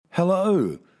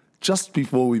Hello. Just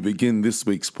before we begin this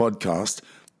week's podcast,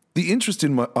 the interest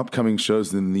in my upcoming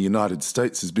shows in the United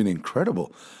States has been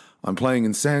incredible. I'm playing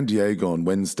in San Diego on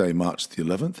Wednesday, March the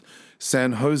 11th,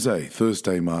 San Jose,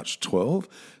 Thursday, March 12th,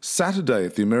 Saturday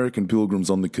at the American Pilgrims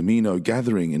on the Camino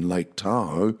gathering in Lake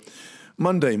Tahoe,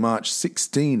 Monday, March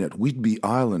 16 at Whidbey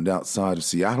Island outside of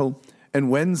Seattle, and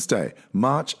Wednesday,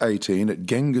 March 18 at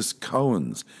Genghis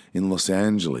Cohen's in Los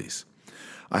Angeles.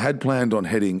 I had planned on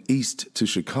heading east to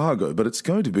Chicago, but it's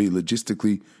going to be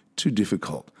logistically too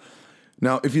difficult.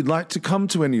 Now, if you'd like to come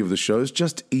to any of the shows,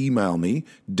 just email me,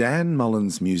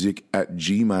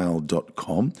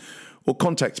 danmullinsmusic@gmail.com, or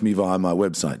contact me via my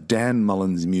website,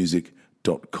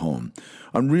 danmullinsmusic.com.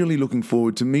 I'm really looking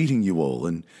forward to meeting you all,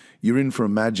 and you're in for a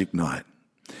magic night.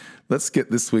 Let's get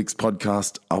this week's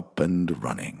podcast up and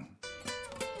running.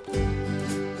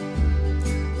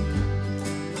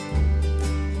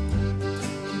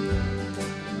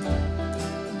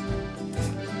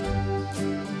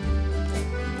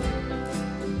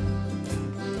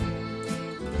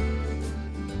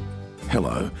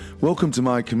 Hello, welcome to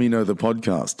My Camino, the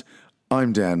podcast.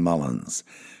 I'm Dan Mullins.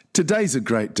 Today's a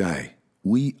great day.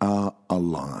 We are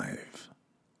alive.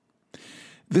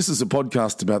 This is a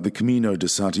podcast about the Camino de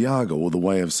Santiago, or the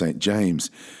Way of St.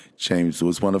 James. James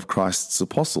was one of Christ's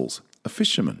apostles, a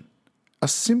fisherman, a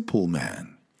simple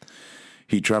man.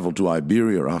 He travelled to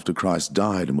Iberia after Christ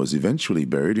died and was eventually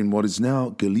buried in what is now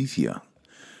Galicia.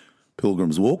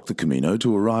 Pilgrims walk the Camino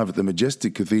to arrive at the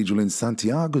majestic cathedral in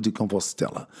Santiago de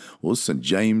Compostela, or St.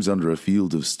 James under a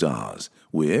field of stars,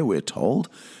 where, we're told,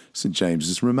 St.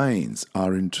 James's remains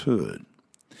are interred.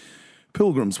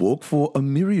 Pilgrims walk for a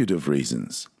myriad of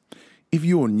reasons. If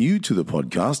you're new to the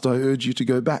podcast, I urge you to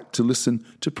go back to listen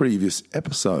to previous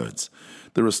episodes.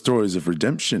 There are stories of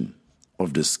redemption,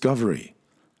 of discovery,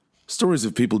 stories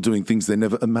of people doing things they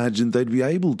never imagined they'd be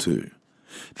able to.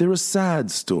 There are sad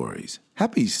stories,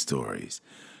 happy stories,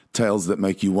 tales that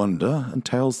make you wonder and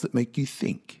tales that make you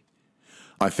think.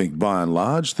 I think by and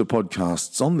large the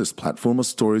podcasts on this platform are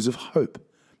stories of hope.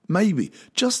 Maybe,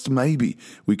 just maybe,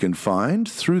 we can find,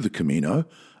 through the Camino,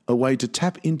 a way to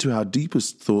tap into our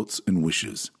deepest thoughts and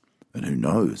wishes. And who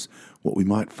knows what we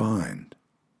might find.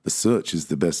 The search is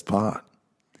the best part.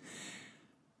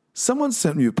 Someone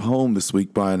sent me a poem this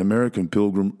week by an American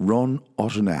pilgrim, Ron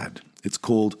Ottenad. It's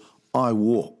called I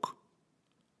Walk.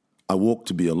 I walk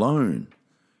to be alone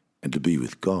and to be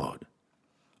with God.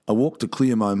 I walk to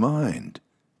clear my mind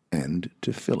and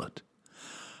to fill it.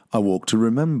 I walk to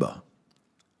remember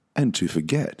and to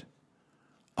forget.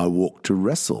 I walk to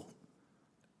wrestle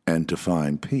and to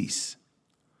find peace.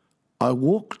 I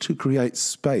walk to create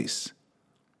space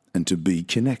and to be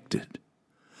connected.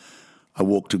 I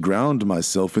walk to ground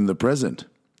myself in the present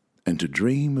and to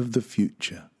dream of the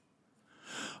future.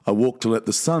 I walk to let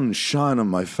the sun shine on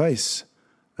my face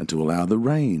and to allow the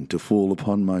rain to fall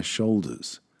upon my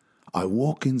shoulders. I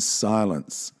walk in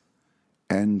silence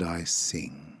and I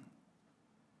sing.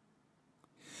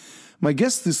 My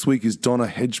guest this week is Donna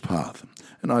Hedgepath,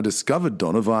 and I discovered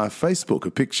Donna via Facebook.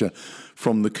 A picture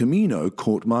from the Camino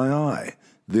caught my eye.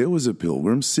 There was a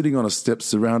pilgrim sitting on a step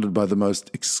surrounded by the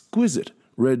most exquisite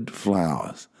red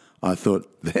flowers. I thought,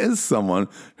 there's someone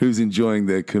who's enjoying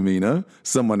their Camino,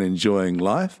 someone enjoying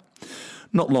life.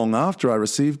 Not long after, I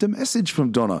received a message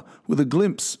from Donna with a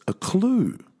glimpse, a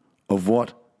clue of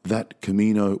what that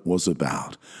Camino was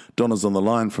about. Donna's on the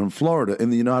line from Florida in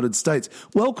the United States.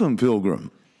 Welcome, pilgrim.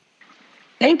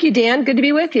 Thank you, Dan. Good to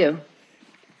be with you.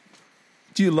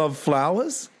 Do you love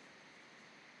flowers?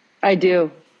 I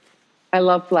do. I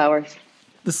love flowers.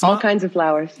 All kinds of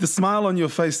flowers. The smile on your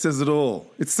face says it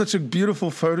all. It's such a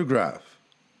beautiful photograph.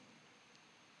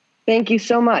 Thank you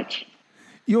so much.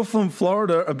 You're from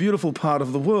Florida, a beautiful part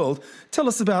of the world. Tell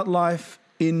us about life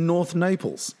in North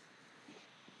Naples.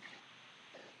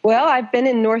 Well, I've been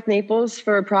in North Naples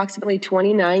for approximately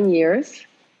 29 years.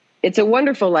 It's a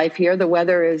wonderful life here. The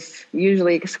weather is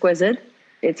usually exquisite.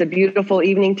 It's a beautiful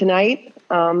evening tonight.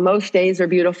 Most days are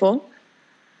beautiful.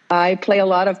 I play a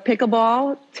lot of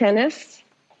pickleball, tennis,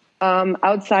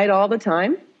 outside all the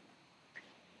time.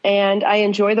 And I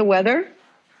enjoy the weather.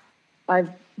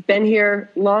 I've been here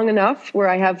long enough where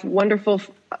I have wonderful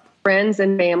friends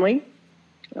and family.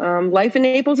 Life in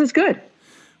Naples is good.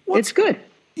 It's good.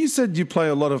 You said you play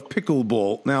a lot of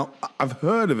pickleball. Now, I've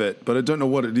heard of it, but I don't know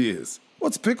what it is.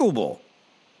 What's pickleball?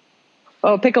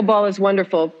 Oh, pickleball is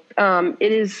wonderful.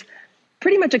 It is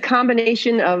pretty much a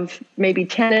combination of maybe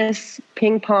tennis,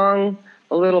 ping pong,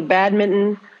 a little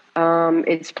badminton.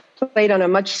 It's played on a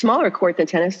much smaller court than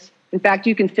tennis. In fact,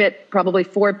 you can fit probably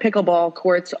 4 pickleball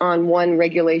courts on one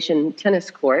regulation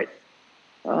tennis court.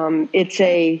 It's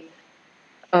a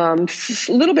A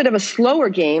little bit of a slower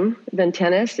game than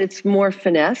tennis. It's more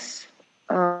finesse.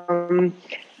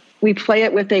 We play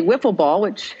it with a wiffle ball,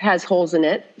 which has holes in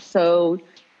it. So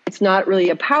it's not really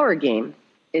a power game.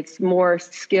 It's more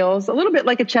skills, a little bit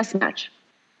like a chess match.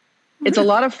 It's a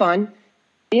lot of fun.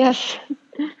 Yes.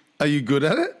 Are you good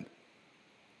at it?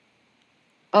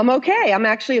 I'm okay. I'm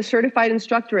actually a certified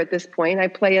instructor at this point. I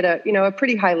play at a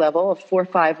pretty high level, a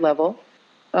 4-5 level.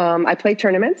 I play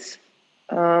tournaments.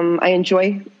 I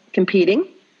enjoy competing.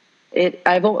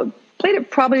 I've played it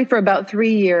probably for about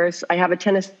 3 years. I have a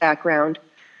tennis background.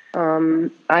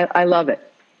 I love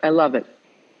it. I love it.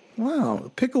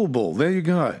 Wow, pickleball. There you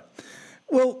go.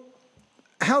 Well,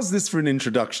 how's this for an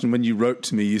introduction? When you wrote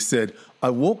to me, you said, I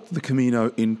walked the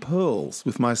Camino in pearls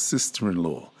with my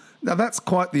sister-in-law. Now, that's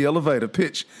quite the elevator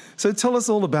pitch. So tell us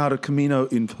all about a Camino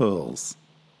in pearls.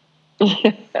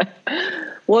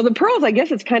 Well, the pearls, I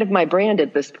guess it's kind of my brand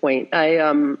at this point.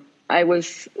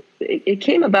 It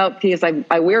came about because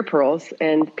I wear pearls,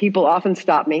 and people often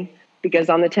stop me because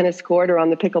on the tennis court or on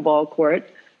the pickleball court,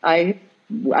 I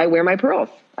wear my pearls.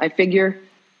 I figure,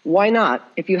 why not?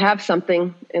 If you have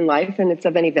something in life and it's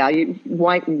of any value,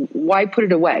 why put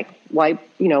it away? Why,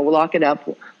 lock it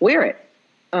up, wear it,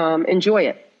 enjoy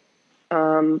it.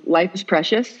 Life is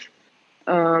precious.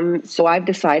 So I've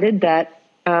decided that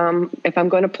if I'm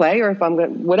going to play or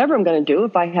whatever I'm going to do,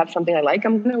 if I have something I like,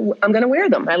 I'm going to wear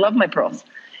them. I love my pearls.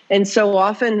 And so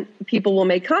often people will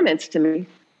make comments to me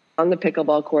on the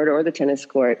pickleball court or the tennis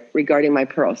court regarding my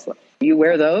pearls. You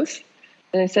wear those?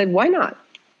 And I said, why not?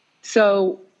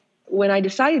 So when I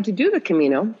decided to do the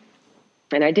Camino,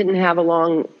 and I didn't have a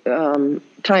long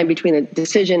time between the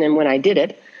decision and when I did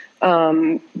it,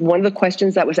 one of the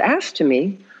questions that was asked to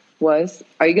me was,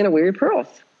 are you going to wear your pearls?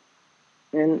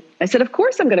 And I said, of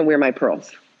course I'm going to wear my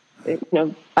pearls.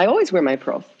 I always wear my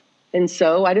pearls. And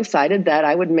so I decided that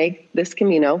I would make this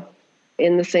Camino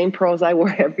in the same pearls I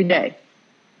wore every day.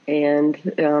 And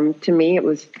to me, it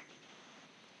was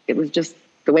just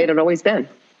the way it had always been.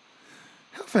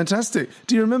 How fantastic.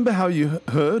 Do you remember how you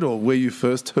heard or where you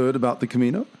first heard about the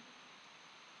Camino?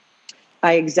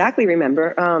 I exactly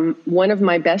remember. One of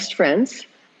my best friends,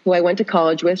 who I went to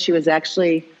college with, she was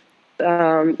actually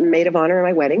maid of honor at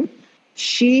my wedding.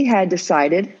 She had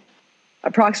decided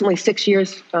approximately 6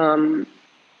 years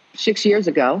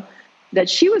ago that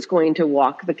she was going to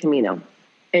walk the Camino,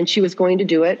 and she was going to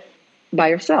do it by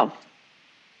herself.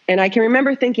 And I can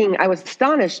remember thinking, I was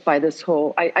astonished by this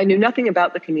I knew nothing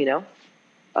about the Camino.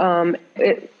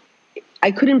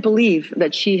 I couldn't believe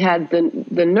that she had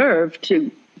the nerve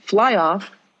to fly off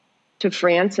to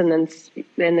France and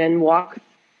then walk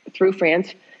through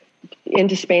France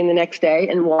into Spain the next day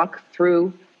and walk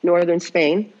through northern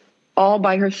Spain all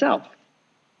by herself.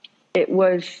 It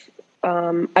was,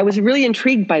 I was really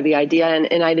intrigued by the idea,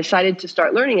 and I decided to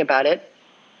start learning about it.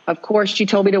 Of course, she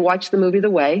told me to watch the movie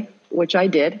The Way, which I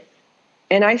did.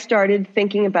 And I started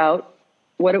thinking about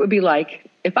what it would be like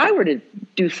if I were to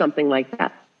do something like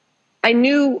that. I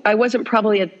knew I wasn't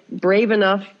probably brave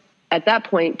enough at that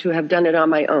point to have done it on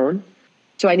my own.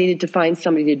 So I needed to find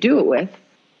somebody to do it with.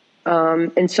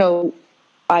 And so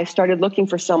I started looking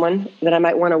for someone that I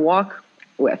might want to walk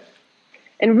with,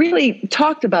 and really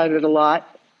talked about it a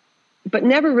lot, but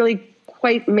never really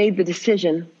quite made the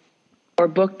decision or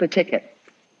booked the ticket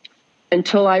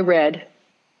until I read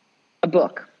a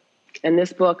book. And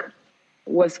this book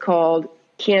was called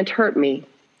Can't Hurt Me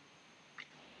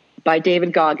by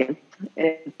David Goggin,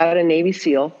 about a Navy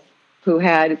SEAL who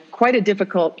had quite a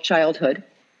difficult childhood.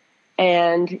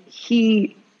 And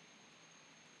he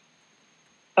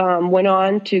went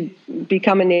on to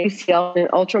become a Navy SEAL and an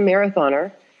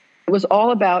ultra-marathoner. It was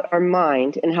all about our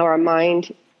mind and how our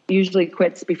mind usually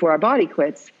quits before our body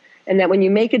quits. And that when you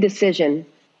make a decision,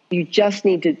 you just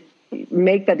need to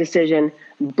make that decision,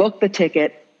 book the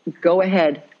ticket, go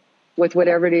ahead with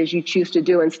whatever it is you choose to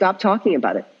do, and stop talking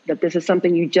about it. That this is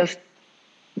something you just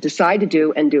decide to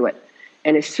do and do it.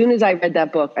 And as soon as I read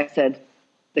that book, I said,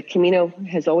 the Camino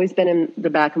has always been in the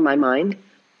back of my mind.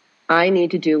 I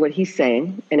need to do what he's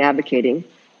saying and advocating,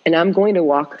 and I'm going to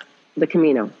walk the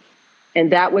Camino.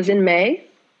 And that was in May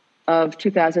of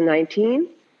 2019.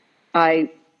 My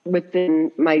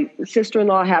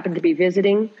sister-in-law happened to be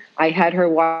visiting. I had her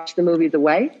watch the movie The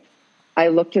Way. I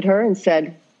looked at her and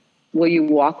said, will you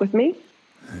walk with me?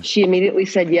 She immediately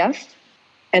said yes.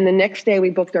 And the next day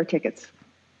we booked our tickets.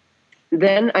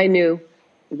 Then I knew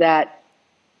that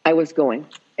I was going.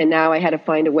 And now I had to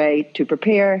find a way to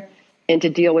prepare and to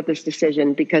deal with this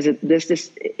decision, because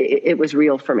it was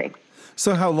real for me.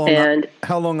 So how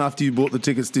long after you bought the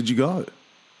tickets did you go?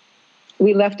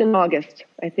 We left in August.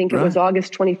 I think it was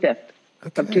August 25th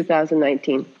of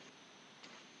 2019.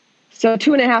 So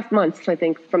 2.5 months, I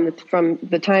think, from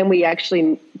the time we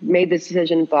actually made the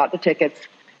decision, bought the tickets,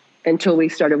 until we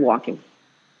started walking.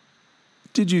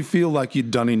 Did you feel like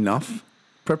you'd done enough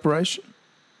preparation?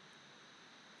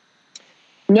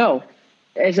 No.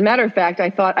 As a matter of fact, I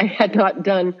thought I had not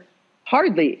done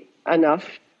hardly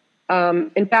enough.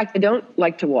 In fact, I don't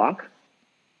like to walk.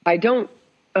 I don't,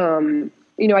 I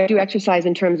do exercise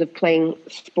in terms of playing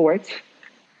sports,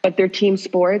 but they're team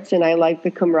sports, and I like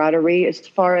the camaraderie. As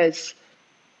far as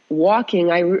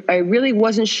walking, I really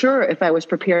wasn't sure if I was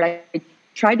prepared. I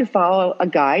tried to follow a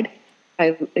guide.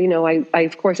 I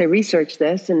of course, I researched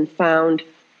this and found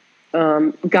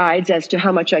guides as to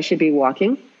how much I should be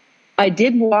walking. I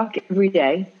did walk every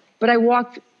day, but I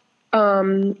walked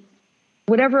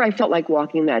whatever I felt like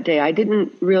walking that day. I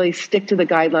didn't really stick to the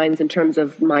guidelines in terms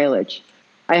of mileage.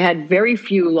 I had very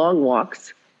few long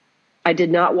walks. I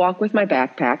did not walk with my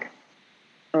backpack,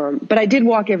 but I did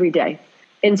walk every day.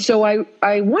 And so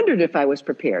I wondered if I was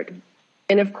prepared.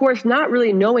 And of course, not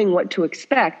really knowing what to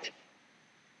expect,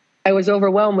 I was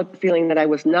overwhelmed with the feeling that I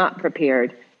was not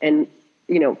prepared. And,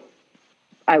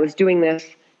 I was doing this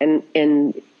and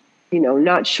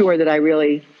not sure that I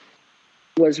really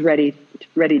was ready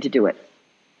to do it.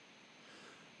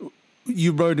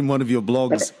 You wrote in one of your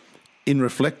blogs, in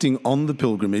reflecting on the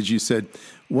pilgrimage, you said,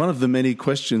 one of the many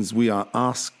questions we are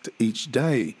asked each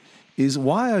day is,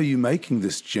 why are you making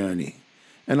this journey?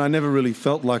 And I never really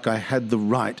felt like I had the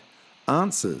right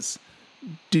answers.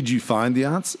 Did you find the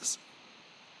answers?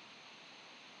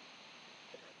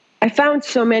 I found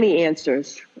so many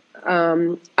answers.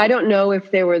 I don't know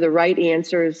if they were the right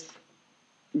answers.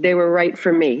 They were right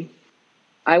for me.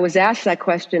 I was asked that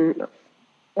question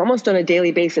almost on a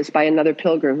daily basis by another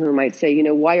pilgrim who might say,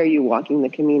 why are you walking the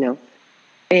Camino?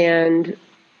 And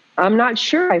I'm not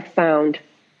sure I found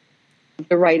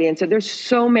the right answer. There's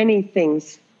so many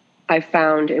things I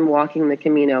found in walking the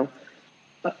Camino.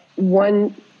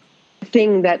 One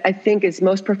thing that I think is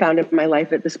most profound in my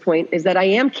life at this point is that I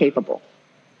am capable.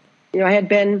 I had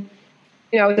been,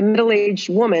 I was a middle-aged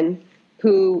woman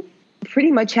who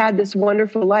pretty much had this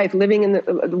wonderful life, living in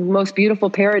the most beautiful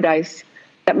paradise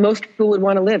that most people would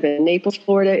want to live in. Naples,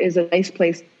 Florida is a nice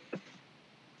place.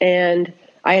 And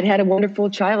I had a wonderful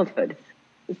childhood.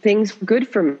 Things were good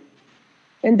for me.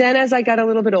 And then as I got a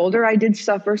little bit older, I did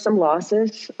suffer some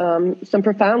losses, some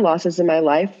profound losses in my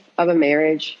life, of a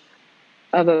marriage,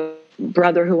 of a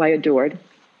brother who I adored.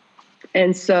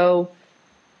 And so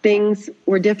things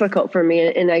were difficult for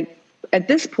me. And at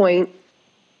this point,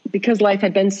 because life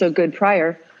had been so good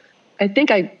prior, I think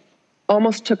I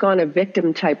almost took on a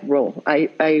victim type role.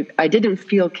 I didn't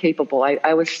feel capable.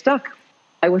 I was stuck.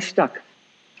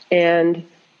 And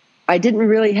I didn't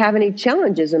really have any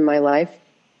challenges in my life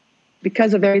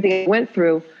because of everything I went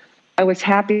through. I was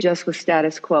happy just with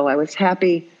status quo. I was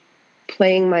happy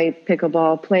playing my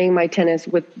pickleball, playing my tennis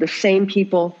with the same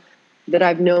people that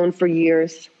I've known for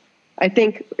years. I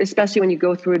think, especially when you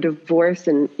go through a divorce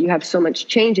and you have so much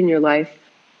change in your life,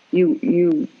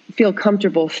 you feel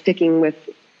comfortable sticking with,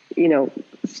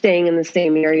 staying in the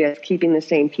same areas, keeping the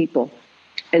same people.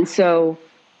 And so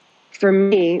for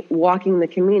me, walking the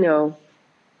Camino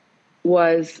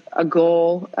was a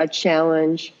goal, a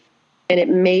challenge, and it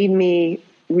made me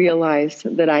realize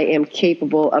that I am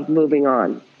capable of moving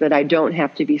on, that I don't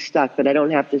have to be stuck, that I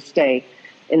don't have to stay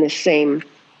in the same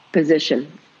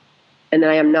position, and that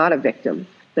I am not a victim,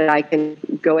 that I can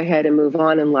go ahead and move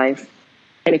on in life.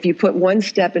 And if you put one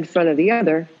step in front of the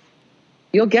other,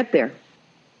 you'll get there.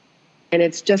 And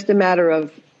it's just a matter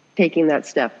of taking that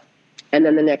step and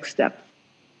then the next step.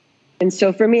 And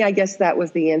so for me, I guess that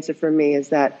was the answer for me, is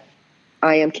that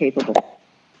I am capable.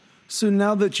 So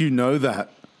now that you know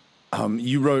that,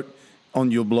 you wrote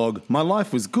on your blog, my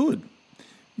life was good.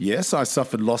 Yes, I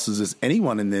suffered losses as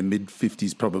anyone in their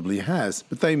mid-50s probably has,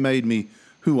 but they made me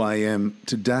who I am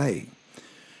today.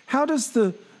 How does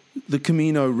the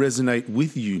Camino resonate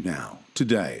with you now,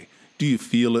 today? Do you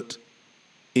feel it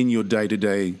in your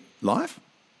day-to-day life?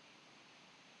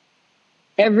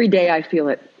 Every day I feel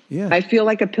it. Yeah. I feel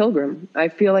like a pilgrim.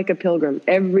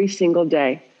 Every single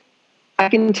day. I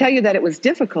can tell you that it was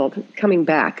difficult coming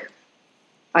back.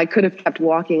 I could have kept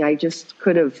walking. I just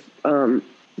could have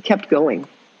kept going.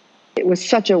 It was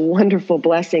such a wonderful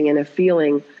blessing and a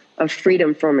feeling of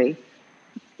freedom for me.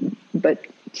 But,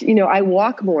 I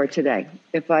walk more today.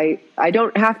 If I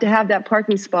don't have to have that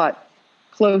parking spot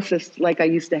closest like I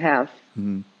used to have.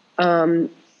 Mm-hmm.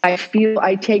 I feel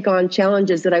I take on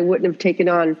challenges that I wouldn't have taken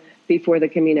on before the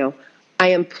Camino. I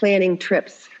am planning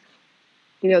trips.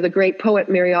 The great poet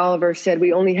Mary Oliver said,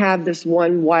 we only have this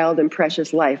one wild and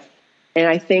precious life. And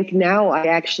I think now I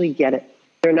actually get it.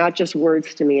 They're not just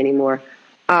words to me anymore.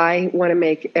 I want to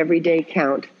make every day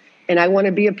count. And I want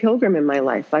to be a pilgrim in my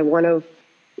life. I want to,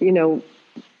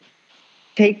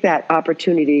 take that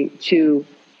opportunity to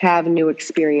have new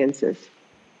experiences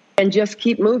and just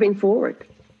keep moving forward.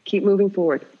 Keep moving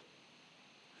forward.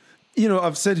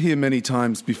 I've said here many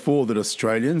times before that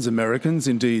Australians, Americans,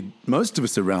 indeed most of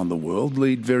us around the world,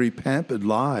 lead very pampered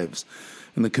lives.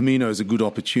 And the Camino is a good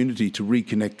opportunity to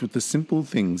reconnect with the simple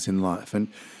things in life. And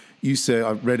you say,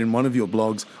 I've read in one of your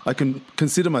blogs, I can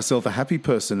consider myself a happy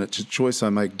person. It's a choice I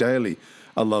make daily.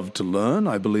 I love to learn.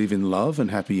 I believe in love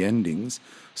and happy endings.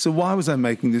 So why was I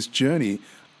making this journey?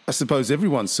 I suppose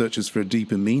everyone searches for a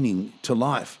deeper meaning to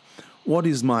life. What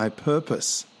is my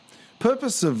purpose?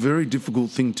 Purpose is a very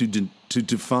difficult thing to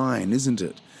define, isn't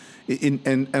it?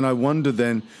 And I wonder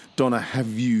then, Donna, have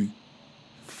you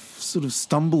sort of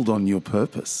stumbled on your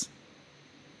purpose?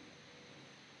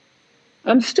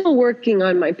 I'm still working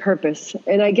on my purpose.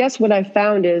 And I guess what I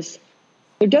found is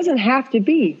there doesn't have to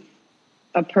be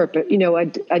a purpose,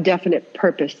 a definite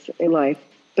purpose in life,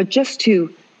 but just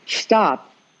to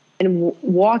stop and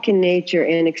walk in nature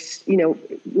and,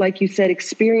 like you said,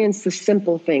 experience the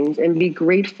simple things and be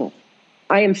grateful.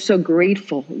 I am so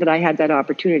grateful that I had that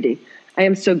opportunity. I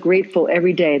am so grateful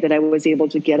every day that I was able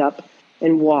to get up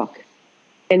and walk.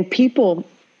 And people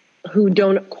who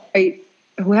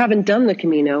haven't done the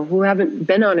Camino, who haven't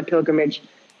been on a pilgrimage,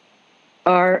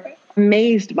 are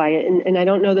amazed by it. And I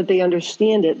don't know that they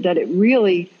understand it, that it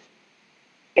really,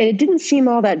 and it didn't seem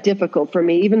all that difficult for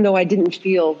me, even though I didn't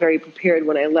feel very prepared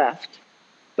when I left.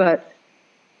 But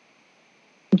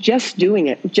just doing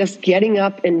it, just getting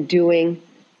up and doing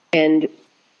and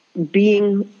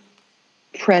being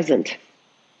present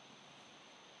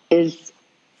is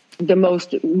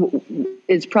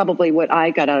probably what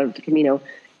I got out of the Camino,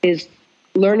 is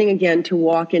learning again to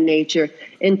walk in nature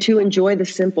and to enjoy the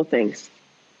simple things.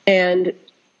 And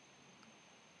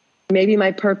maybe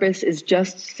my purpose is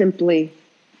just simply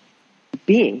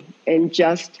being and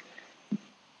just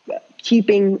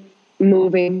keeping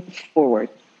moving forward.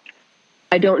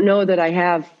 I don't know that I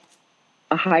have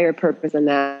a higher purpose than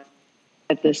that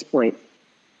at this point.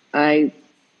 I'm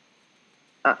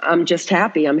just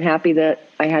happy. I'm happy that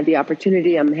I had the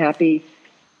opportunity. I'm happy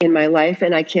in my life,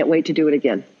 and I can't wait to do it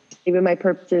again. Even my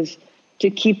purpose is to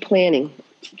keep planning,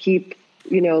 to keep,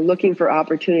 looking for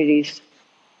opportunities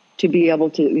to be able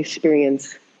to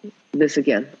experience this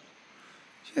again.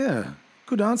 Yeah,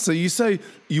 good answer. You say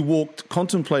you walked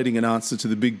contemplating an answer to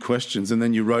the big questions, and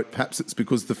then you wrote, perhaps it's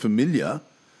because the familiar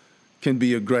can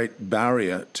be a great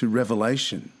barrier to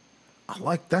revelation.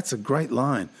 That's a great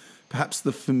line. Perhaps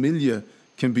the familiar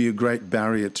can be a great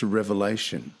barrier to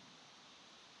revelation.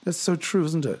 That's so true,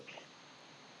 isn't it?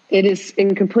 It is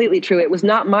completely true. It was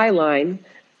not my line,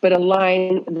 but a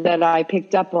line that I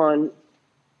picked up on.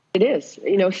 It is.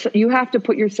 So you have to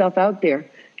put yourself out there.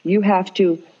 You have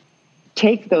to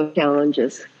take those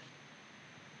challenges.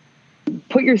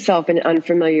 Put yourself in an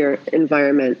unfamiliar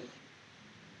environment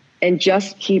and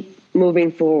just keep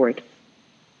moving forward.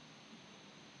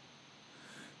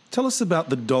 Tell us about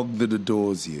the dog that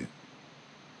adores you.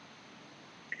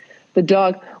 The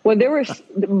dog. Well,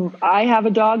 I have a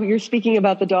dog. You're speaking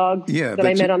about the dog that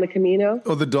I met on the Camino?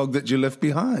 Or the dog that you left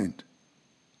behind.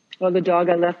 Oh, the dog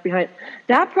I left behind.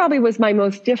 That probably was my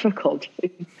most difficult.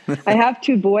 I have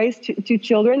two boys, two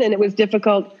children, and it was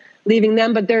difficult leaving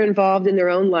them, but they're involved in their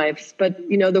own lives. But,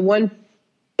 the one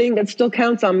thing that still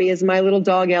counts on me is my little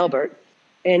dog, Albert.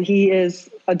 And he is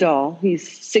a doll. He's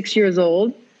 6 years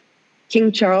old,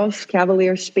 King Charles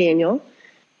Cavalier Spaniel.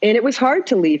 And it was hard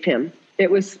to leave him. It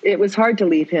was hard to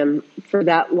leave him for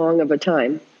that long of a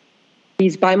time.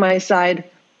 He's by my side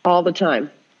all the time.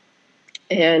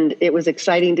 And it was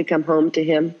exciting to come home to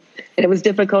him. And it was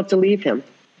difficult to leave him.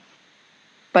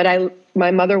 But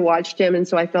my mother watched him, and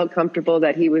so I felt comfortable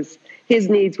that his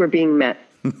needs were being met.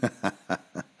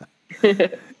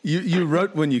 You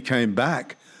wrote when you came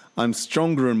back, I'm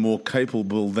stronger and more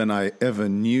capable than I ever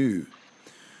knew.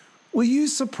 Were you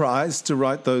surprised to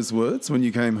write those words when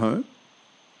you came home?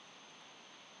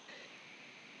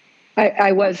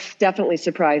 I was definitely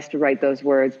surprised to write those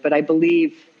words, but I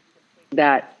believe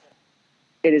that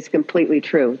it is completely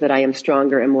true that I am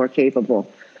stronger and more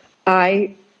capable.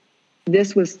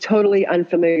 This was totally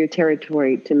unfamiliar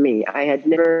territory to me. I had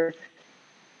never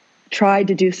tried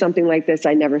to do something like this.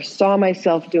 I never saw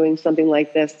myself doing something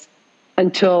like this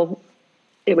until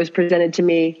it was presented to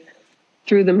me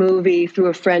through the movie, through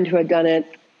a friend who had done it.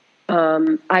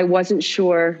 I wasn't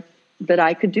sure that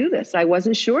I could do this. I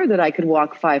wasn't sure that I could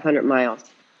walk 500 miles.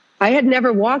 I had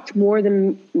never walked more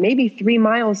than maybe 3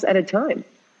 miles at a time.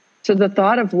 So the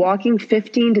thought of walking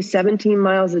 15 to 17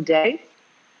 miles a day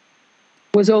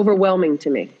was overwhelming to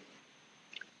me.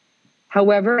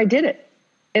 However, I did it.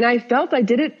 And I felt I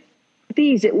did it with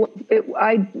ease.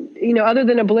 Other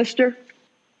than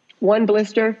one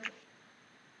blister,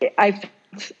 I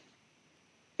felt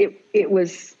it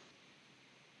was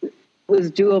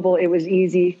doable. It was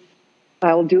easy.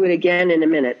 I'll do it again in a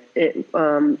minute.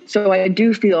 So I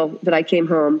do feel that I came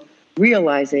home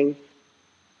realizing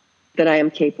that I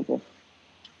am capable.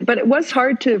 But it was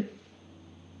hard to,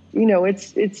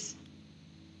 it's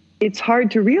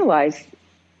hard to realize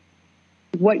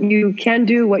what you can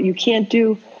do, what you can't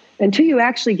do, until you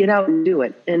actually get out and do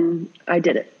it. And I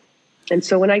did it. And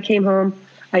so when I came home,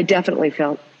 I definitely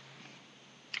felt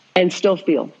and still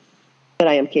feel that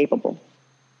I am capable.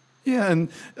 Yeah, and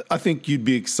I think you'd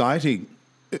be excited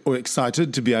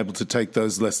to be able to take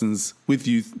those lessons with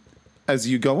you as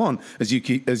you go on, as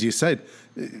you said,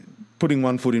 putting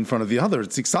one foot in front of the other.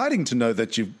 It's exciting to know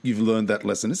that you've learned that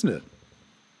lesson, isn't it?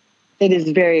 It is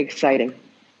very exciting.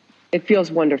 It feels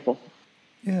wonderful.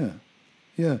 Yeah.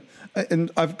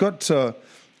 And I've got a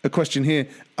question here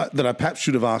that I perhaps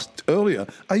should have asked earlier.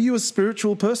 Are you a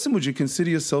spiritual person? Would you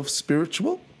consider yourself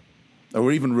spiritual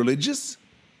or even religious?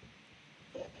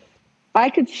 I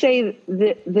could say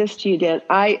this to you, Dan.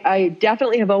 I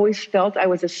definitely have always felt I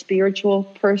was a spiritual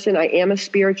person. I am a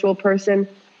spiritual person.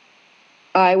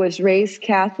 I was raised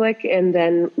Catholic, and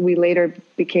then we later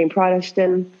became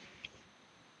Protestant.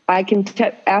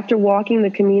 After walking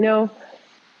the Camino,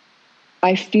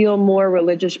 I feel more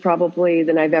religious probably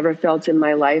than I've ever felt in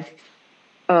my life.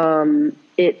 There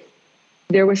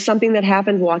was something that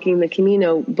happened walking the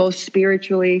Camino, both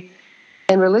spiritually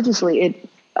and religiously.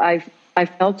 I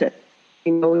felt it.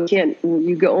 You can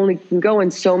go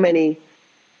in so many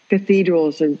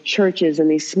cathedrals and churches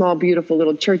and these small, beautiful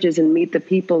little churches and meet the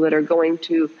people that are going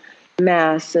to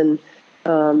Mass and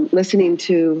listening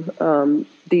to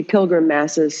the pilgrim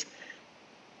masses.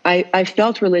 I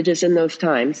felt religious in those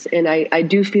times, and I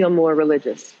do feel more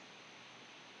religious.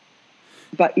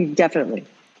 But definitely.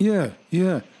 Yeah.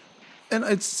 And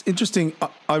it's interesting.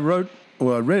 I read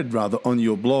on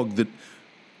your blog that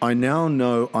I now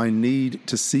know I need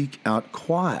to seek out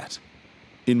quiet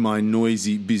in my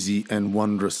noisy, busy, and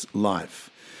wondrous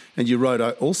life. And you wrote,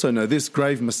 I also know this: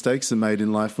 grave mistakes are made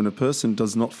in life when a person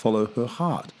does not follow her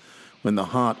heart. When the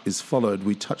heart is followed,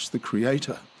 we touch the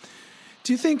Creator.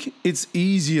 Do you think it's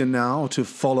easier now to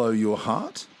follow your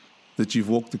heart that you've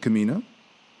walked the Camino?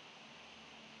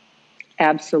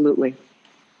 Absolutely.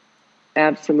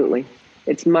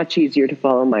 It's much easier to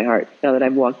follow my heart now that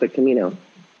I've walked the Camino.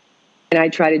 And I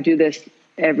try to do this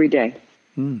every day.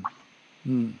 And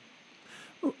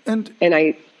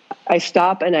I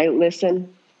stop and I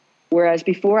listen, whereas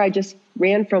before I just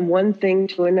ran from one thing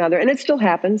to another. And it still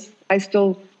happens. I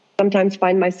still sometimes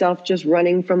find myself just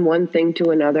running from one thing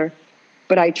to another.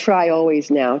 But I try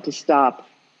always now to stop,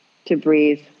 to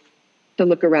breathe, to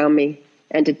look around me,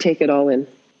 and to take it all in.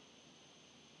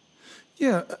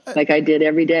 Yeah. Like I did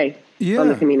every day on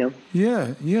the Camino.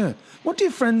 Yeah. What do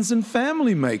your friends and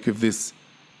family make of this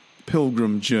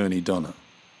pilgrim journey, Donna?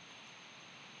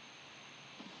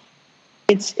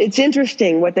 It's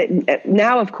interesting.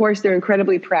 Now, of course, they're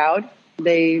incredibly proud.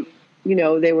 They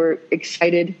were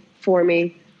excited for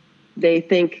me.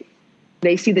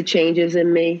 They see the changes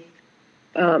in me.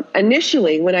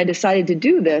 Initially, when I decided to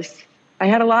do this, I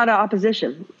had a lot of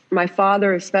opposition. My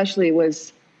father especially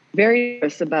was very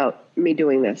nervous about me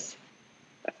doing this.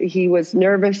 He was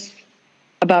nervous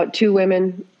about two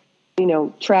women,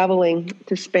 traveling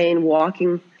to Spain,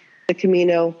 walking the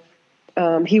Camino.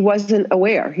 He wasn't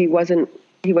aware. He wasn't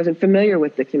familiar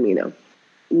with the Camino.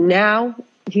 Now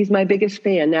he's my biggest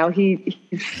fan. Now he's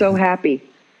so happy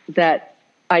that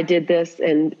I did this,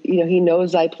 and he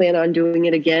knows I plan on doing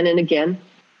it again and again.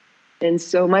 And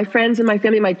so my friends and my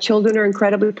family, my children are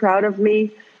incredibly proud of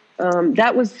me.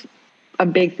 That was a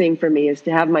big thing for me, is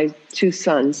to have my two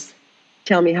sons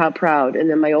tell me how proud, and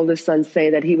then my oldest son say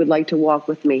that he would like to walk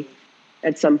with me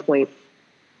at some point.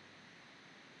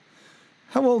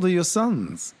 How old are your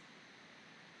sons?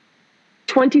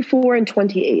 24 and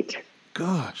 28.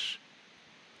 Gosh.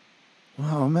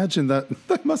 Wow, imagine that.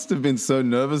 They must have been so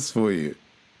nervous for you.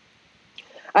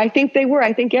 I think they were.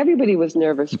 I think everybody was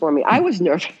nervous for me. I was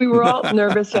nervous. We were all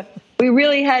nervous. We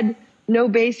really had no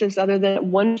basis other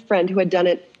than one friend who had done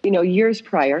it, years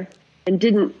prior and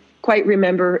didn't quite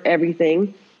remember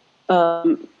everything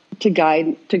to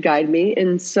guide me.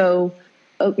 And so,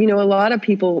 a lot of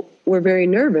people were very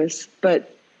nervous.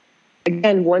 But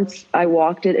again, once I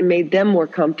walked it and made them more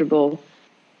comfortable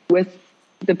with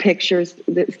the pictures,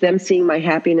 them seeing my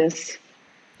happiness,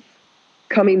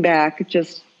 coming back,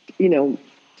 just,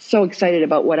 so excited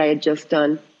about what I had just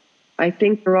done, I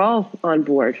think they're all on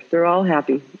board. They're all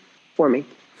happy for me.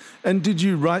 And did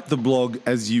you write the blog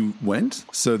as you went,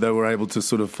 so they were able to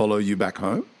sort of follow you back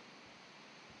home?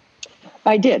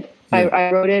 I did. Yeah.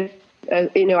 I wrote it.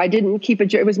 I didn't keep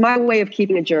it was my way of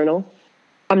keeping a journal.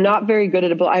 I'm not very good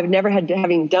at it. I've never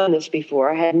having done this before.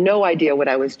 I had no idea what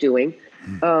I was doing.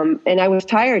 And I was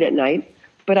tired at night,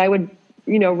 but I would,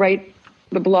 write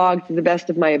the blog to the best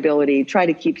of my ability, try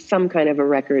to keep some kind of a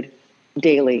record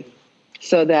daily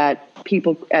so that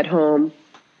people at home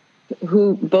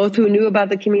who knew about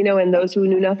the Camino and those who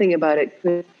knew nothing about it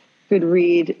could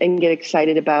read and get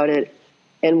excited about it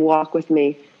and walk with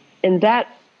me. And that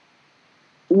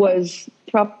was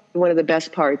probably one of the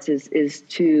best parts is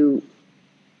to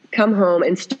come home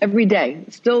and every day,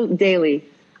 still daily,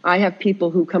 I have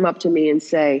people who come up to me and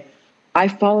say, I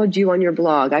followed you on your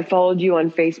blog. I followed you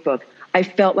on Facebook. I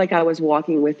felt like I was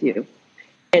walking with you.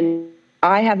 And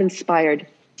I have inspired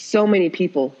so many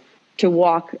people to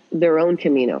walk their own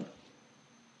Camino.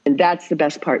 And that's the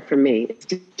best part for me,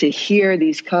 to hear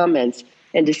these comments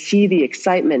and to see the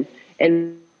excitement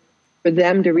and for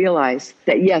them to realize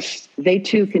that, yes, they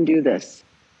too can do this.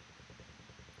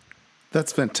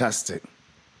 That's fantastic.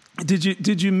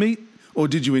 Did you meet or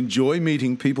did you enjoy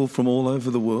meeting people from all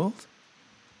over the world?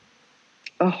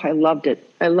 Oh, I loved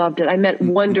it. I met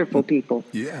wonderful people.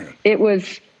 Yeah. It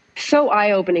was so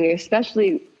eye-opening,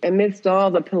 especially amidst all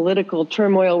the political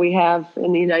turmoil we have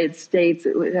in the United States.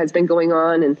 It has been going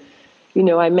on. And,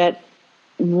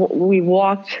 we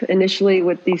walked initially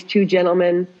with these two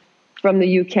gentlemen from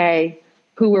the UK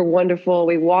who were wonderful.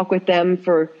 We walked with them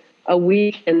for a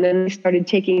week, and then they started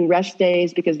taking rest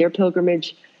days because their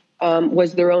pilgrimage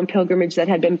was their own pilgrimage that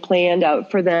had been planned out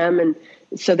for them. And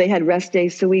so they had rest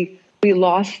days. So we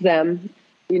lost them,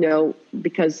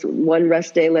 because one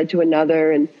rest day led to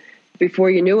another. And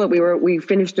before you knew it, we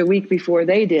finished a week before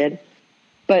they did.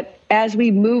 But as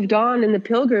we moved on in the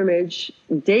pilgrimage,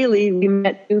 daily we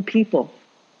met new people.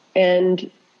 And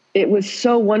it was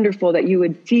so wonderful that you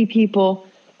would see people,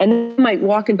 and then you might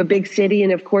walk into a big city,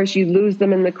 and of course you'd lose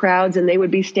them in the crowds, and they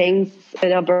would be staying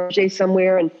in an albergue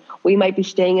somewhere, and we might be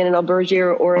staying in an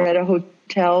albergue or at a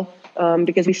hotel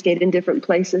because we stayed in different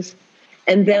places.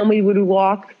 And then we would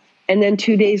walk, and then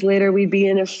 2 days later we'd be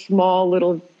in a small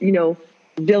little,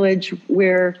 village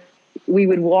where we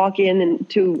would walk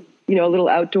into, a little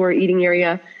outdoor eating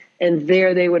area, and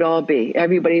there they would all be.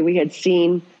 Everybody we had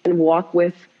seen and walked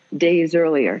with days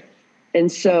earlier.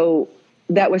 And so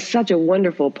that was such a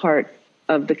wonderful part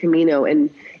of the Camino, and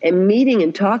meeting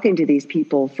and talking to these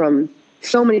people from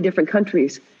so many different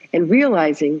countries and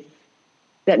realizing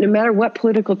that no matter what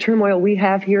political turmoil we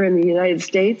have here in the United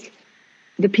States,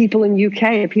 the people in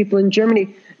UK, the people in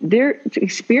Germany, they're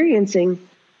experiencing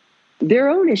their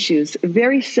own issues,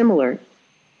 very similar,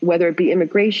 whether it be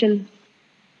immigration,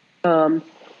 or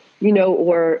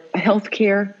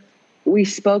healthcare. We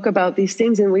spoke about these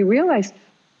things and we realized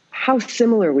how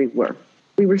similar we were.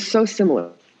 We were so similar.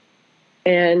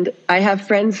 And I have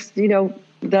friends,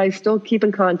 that I still keep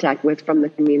in contact with from the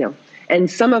Camino. And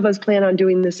some of us plan on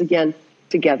doing this again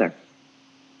together.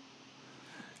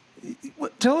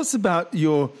 Tell us about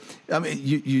you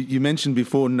mentioned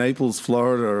before Naples,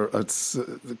 Florida. It's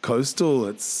coastal.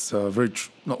 It's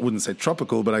wouldn't say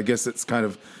tropical, but I guess it's kind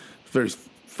of very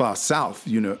far south,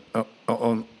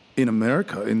 in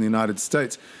America, in the United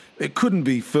States. It couldn't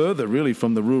be further, really,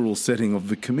 from the rural setting of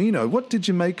the Camino. What did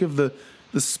you make of the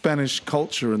Spanish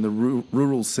culture and the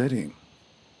rural setting?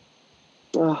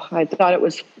 Oh, I thought it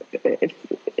was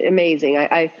amazing.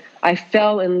 I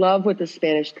fell in love with the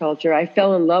Spanish culture. I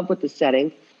fell in love with the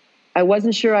setting. I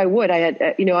wasn't sure I would. I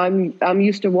had, I'm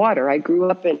used to water. I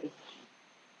grew up in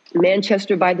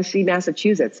Manchester by the Sea,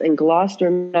 Massachusetts, and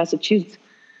Gloucester, Massachusetts,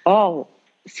 all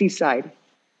seaside,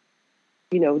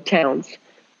 towns.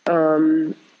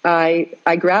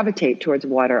 I gravitate towards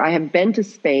water. I have been to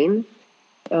Spain,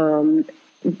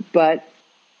 but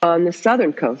on the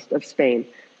southern coast of Spain.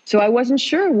 So I wasn't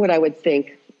sure what I would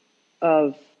think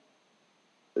of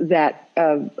that,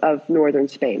 of northern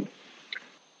Spain.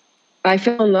 I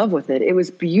fell in love with it. It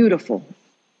was beautiful.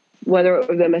 Whether it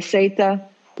was the Meseta,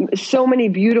 so many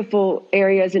beautiful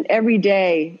areas, and every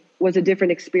day was a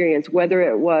different experience, whether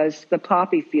it was the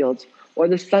poppy fields or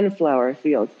the sunflower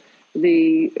fields,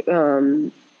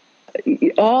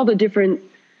 all the different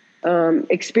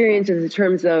experiences in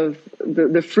terms of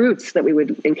the fruits that we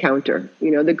would encounter,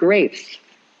 the grapes,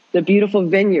 the beautiful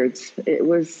vineyards. It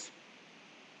was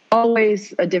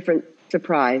always a different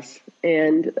surprise.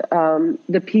 And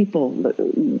the people,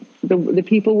 the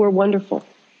people were wonderful.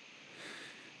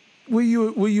 Were you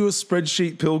a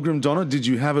spreadsheet pilgrim, Donna? Did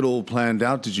you have it all planned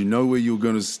out? Did you know where you were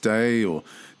going to stay, or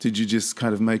did you just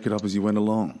kind of make it up as you went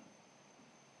along?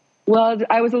 Well,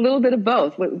 I was a little bit of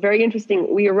both. Very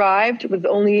interesting. We arrived with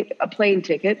only a plane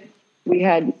ticket. We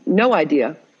had no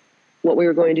idea what we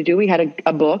were going to do. We had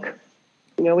a book.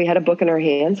 We had a book in our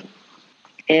hands.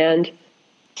 And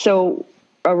so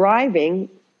arriving,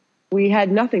 we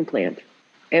had nothing planned.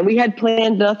 And we had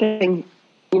planned nothing,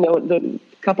 the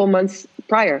couple months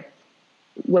prior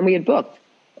when we had booked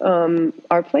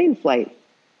our plane flight.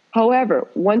 However,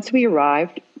 once we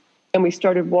arrived and we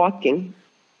started walking,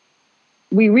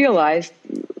 we realized,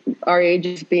 our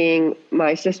ages being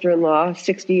my sister-in-law,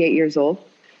 68 years old,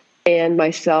 and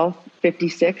myself,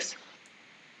 56,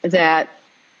 that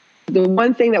the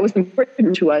one thing that was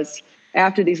important to us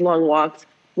after these long walks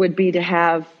would be to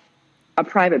have a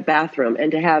private bathroom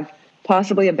and to have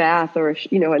possibly a bath or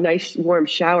a nice warm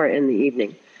shower in the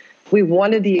evening. We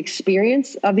wanted the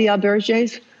experience of the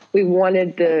Alberges. We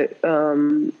wanted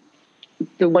the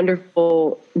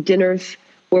wonderful dinners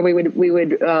where we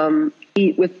would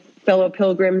eat with fellow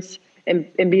pilgrims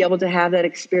and be able to have that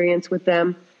experience with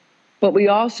them. But we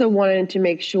also wanted to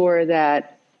make sure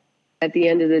that at the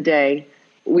end of the day,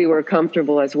 we were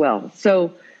comfortable as well.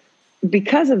 So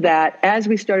because of that, as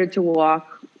we started to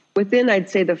walk, within, I'd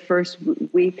say, the first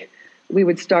week, we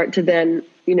would start to then,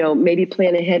 maybe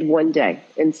plan ahead one day.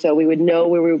 And so we would know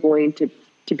where we were going to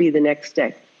be the next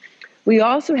day. We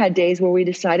also had days where we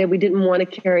decided we didn't want to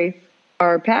carry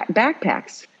our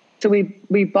backpacks. So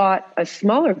we bought a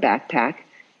smaller backpack,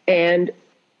 and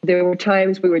there were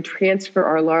times we would transfer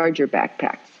our larger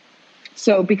backpacks.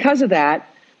 So because of that,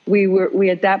 we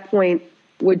at that point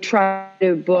would try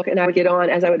to book, and I would get on,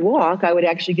 as I would walk, I would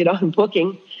actually get on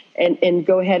booking and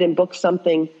go ahead and book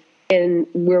something in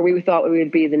where we thought we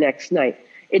would be the next night.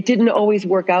 It didn't always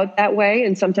work out that way,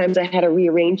 and sometimes I had to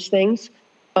rearrange things.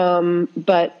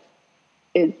 But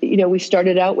we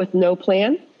started out with no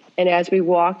plan, and as we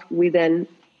walked, we then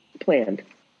planned.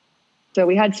 So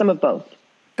we had some of both.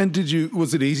 And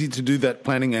was it easy to do that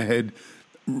planning ahead,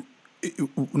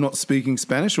 not speaking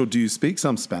Spanish, or do you speak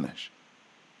some Spanish?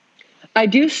 I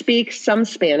do speak some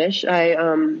Spanish. I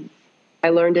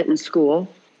learned it in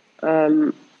school.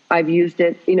 I've used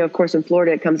it, of course, in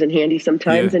Florida, it comes in handy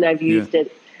sometimes, and I've used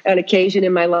it on occasion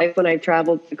in my life when I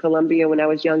traveled to Colombia when I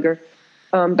was younger.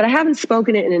 But I haven't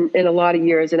spoken it in a lot of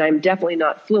years, and I'm definitely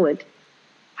not fluent.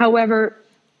 However,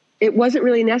 it wasn't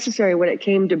really necessary when it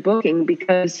came to booking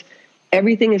because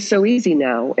everything is so easy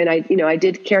now. And I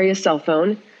did carry a cell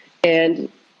phone, and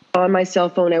on my cell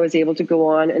phone, I was able to go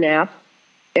on an app.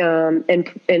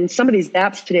 And some of these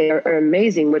apps today are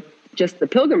amazing with just the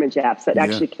pilgrimage apps that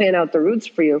actually plan out the routes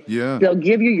for you. Yeah. They'll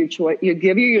give you your choice.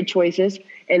 Give you your choices,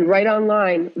 and right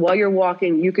online while you're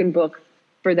walking, you can book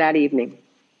for that evening.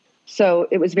 So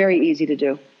it was very easy to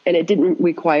do, and it didn't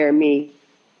require me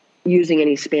using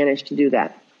any Spanish to do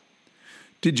that.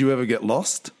 Did you ever get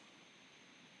lost?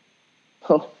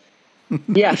 Oh,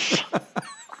 yes.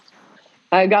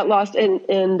 I got lost, and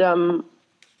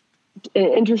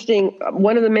interesting.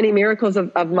 One of the many miracles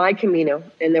of my Camino,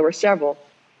 and there were several,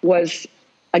 was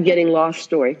a getting lost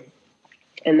story.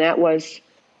 And that was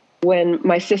when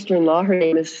my sister-in-law, her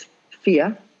name is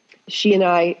Fia, she and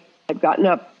I had gotten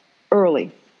up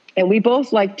early. And we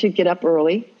both like to get up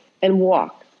early and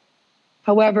walk.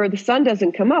 However, the sun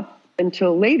doesn't come up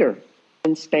until later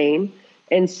in Spain.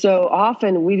 And so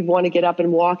often we'd want to get up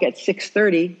and walk at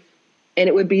 6:30, and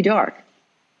it would be dark.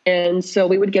 And so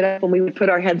we would get up and we would put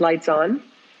our headlights on,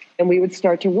 and we would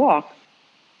start to walk.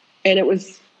 And it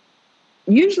was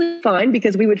usually fine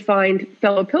because we would find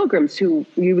fellow pilgrims who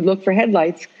we would look for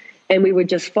headlights, and we would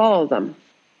just follow them.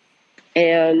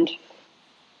 And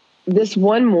this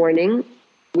one morning,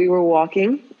 we were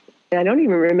walking, and I don't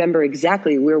even remember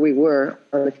exactly where we were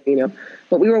on the Camino,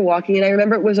 but we were walking, and I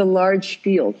remember it was a large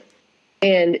field.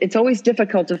 And it's always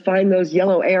difficult to find those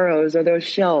yellow arrows or those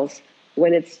shells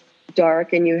when it's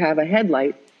dark and you have a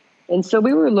headlight. And so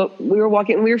we were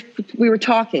walking, and we were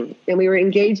talking, and we were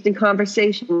engaged in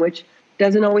conversation, which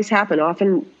doesn't always happen.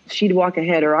 Often she'd walk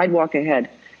ahead or I'd walk ahead.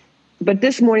 But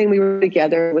this morning we were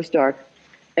together, it was dark,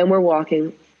 and we're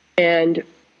walking, and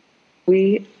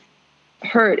we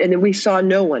heard, and then we saw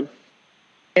no one.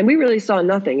 And we really saw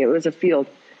nothing. It was a field.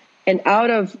 And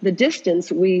out of the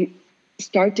distance, we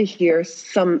start to hear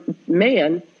some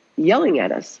man yelling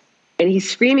at us. And he's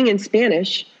screaming in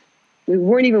Spanish. We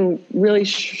weren't even really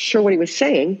sure what he was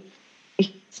saying.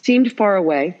 He seemed far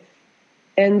away.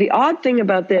 And the odd thing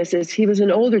about this is he was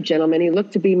an older gentleman. He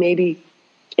looked to be maybe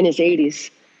in his 80s.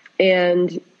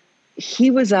 And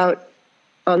he was out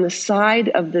on the side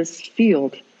of this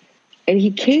field And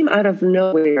he came out of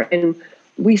nowhere, and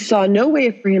we saw no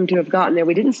way for him to have gotten there.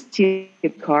 We didn't see a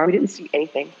car. We didn't see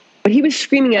anything. But he was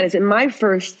screaming at us. And my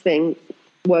first thing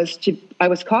was I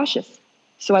was cautious.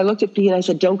 So I looked at Pete and I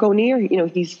said, don't go near.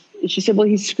 She said, well,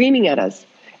 he's screaming at us.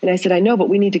 And I said, I know, but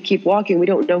we need to keep walking. We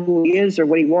don't know who he is or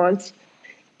what he wants.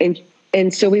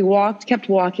 And so we kept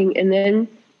walking. And then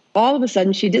all of a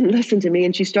sudden she didn't listen to me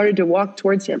and she started to walk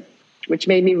towards him, which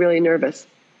made me really nervous.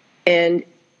 And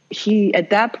he, at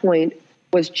that point,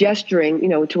 was gesturing,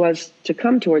 to us to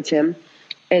come towards him.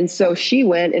 And so she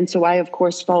went. And so I, of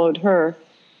course, followed her.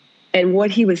 And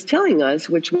what he was telling us,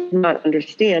 which we did not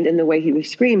understand in the way he was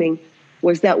screaming,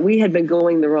 was that we had been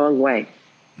going the wrong way.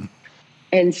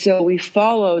 And so we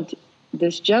followed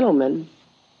this gentleman,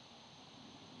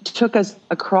 took us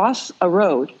across a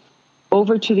road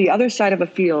over to the other side of a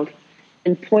field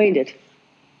and pointed,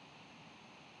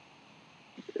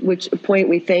 which point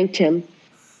we thanked him.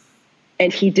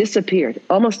 And he disappeared,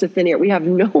 almost to thin air. We have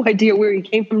no idea where he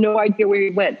came from, no idea where he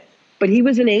went. But he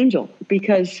was an angel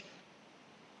because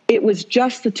it was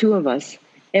just the two of us.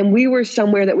 And we were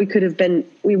somewhere that we could have been,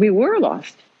 we were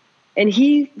lost. And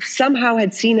he somehow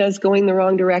had seen us going the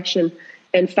wrong direction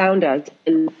and found us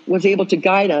and was able to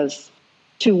guide us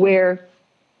to where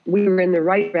we were in the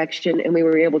right direction, and we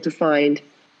were able to find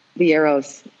the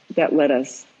arrows that led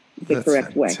us the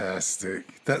correct way. That's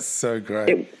fantastic. That's so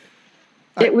great.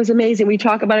 It was amazing. We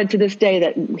talk about it to this day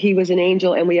that he was an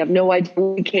angel and we have no idea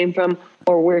where he came from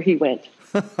or where he went.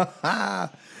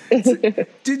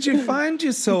 Did you find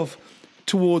yourself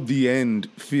toward the end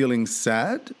feeling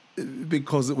sad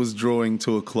because it was drawing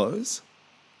to a close?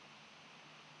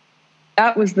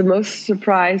 That was the most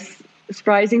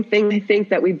surprising thing I think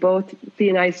that we both, Thea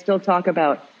and I, still talk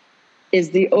about,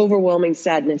 is the overwhelming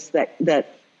sadness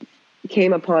that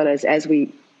came upon us as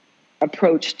we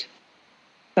approached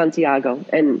Santiago.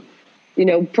 And,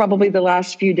 probably the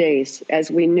last few days as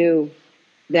we knew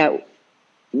that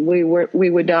we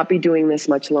would not be doing this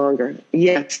much longer.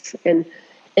 Yes. And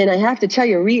I have to tell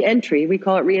you, re-entry, we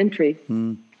call it re-entry,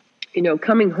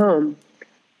 coming home,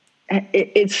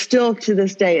 it's still to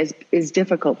this day is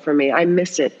difficult for me. I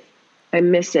miss it.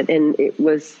 And it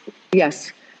was,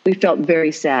 yes, we felt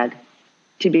very sad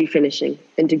to be finishing.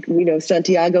 And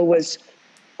Santiago was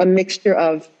a mixture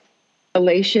of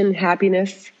elation,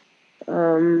 happiness,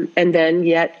 and then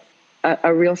yet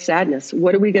a real sadness.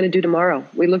 What are we going to do tomorrow?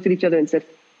 We looked at each other and said,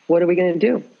 what are we going to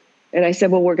do? And I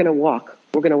said, well, we're going to walk.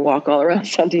 We're going to walk all around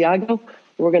Santiago.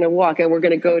 We're going to walk, and we're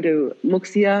going to go to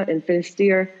Muxia and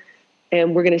Finisterre,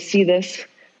 and we're going to see this.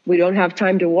 We don't have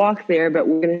time to walk there, but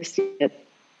we're going to see it.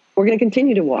 We're going to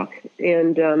continue to walk,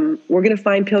 and we're going to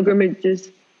find pilgrimages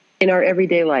in our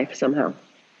everyday life somehow.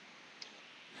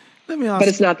 Let me ask, but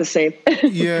it's not the same.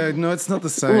 Yeah, no, it's not the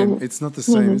same. It's not the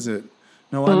same, is it?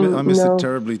 No, I miss it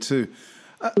terribly too.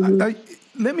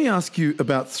 Let me ask you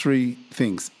about three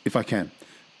things, if I can.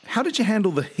 How did you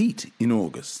handle the heat in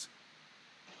August?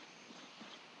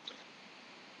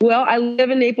 Well, I live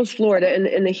in Naples, Florida,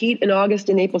 and the heat in August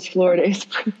in Naples, Florida is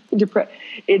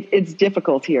it's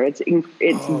difficult here.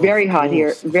 It's very hot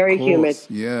here, very humid.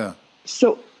 Yeah.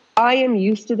 So I am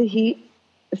used to the heat.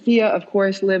 Thea, of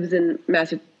course, lives in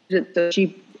Massachusetts, so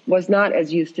she was not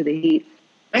as used to the heat.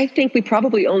 I think we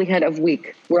probably only had a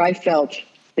week where I felt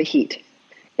the heat.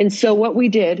 And so what we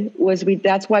did was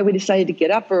that's why we decided to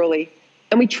get up early,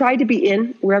 and we tried to be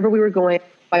in wherever we were going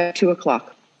by 2:00.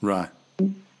 Right.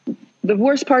 The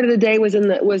worst part of the day was in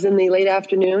the late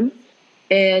afternoon,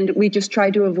 and we just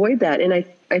tried to avoid that. And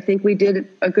I think we did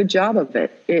a good job of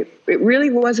it. It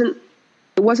really wasn't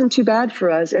too bad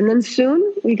for us. And then soon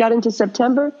we got into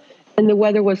September, and the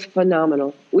weather was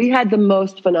phenomenal. We had the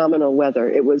most phenomenal weather.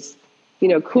 It was,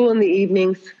 cool in the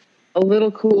evenings, a little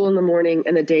cool in the morning,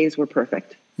 and the days were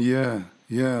perfect. Yeah,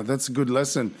 that's a good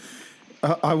lesson.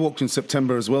 I walked in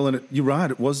September as well, and you're right,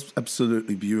 it was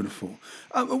absolutely beautiful.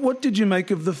 What did you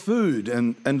make of the food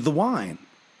and the wine?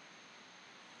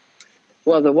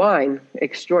 Well, the wine,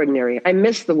 extraordinary. I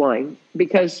miss the wine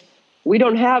because we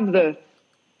don't have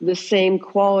the same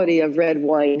quality of red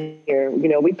wine here.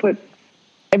 We put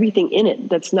everything in it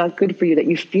that's not good for you, that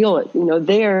you feel it.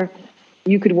 There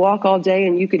you could walk all day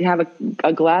and you could have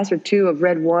a glass or two of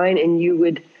red wine and you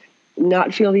would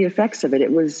not feel the effects of it.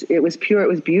 It was pure. It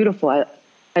was beautiful.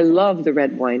 I love the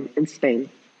red wine in Spain.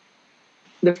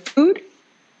 The food,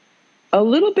 a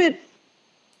little bit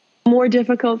more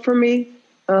difficult for me.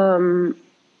 I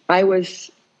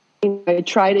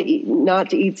try to not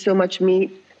to eat so much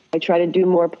meat. I try to do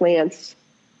more plants.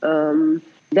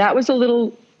 That was a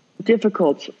little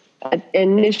difficult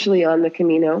initially on the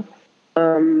Camino.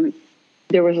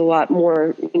 There was a lot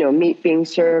more, meat being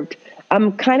served.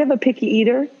 I'm kind of a picky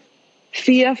eater.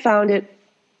 Fia found it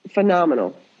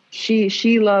phenomenal.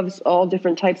 She loves all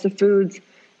different types of foods.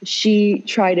 She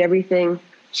tried everything.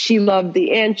 She loved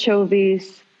the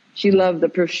anchovies. She loved the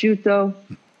prosciutto.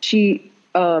 She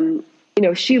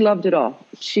loved it all.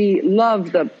 She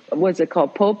loved what's it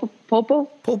called? Popo?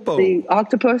 Popo. The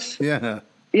octopus? Yeah.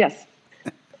 Yes.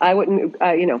 I wouldn't,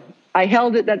 I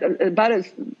held it about as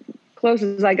close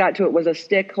as I got to it was a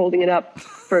stick holding it up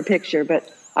for a picture, but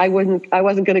I wasn't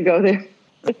going to go there.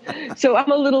 So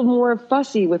I'm a little more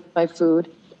fussy with my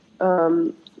food.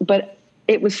 But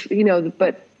it was,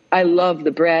 but I love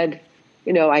the bread.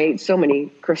 I ate so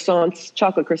many croissants,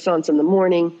 chocolate croissants in the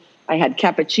morning. I had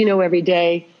cappuccino every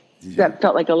day. Yeah. That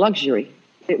felt like a luxury.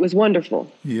 It was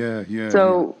wonderful. Yeah.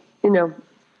 So,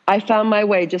 I found my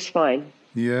way just fine.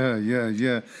 Yeah.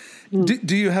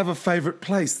 Do you have a favorite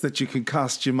place that you can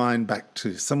cast your mind back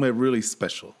to, somewhere really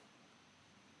special?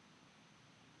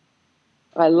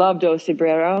 I loved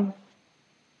Ocibrero.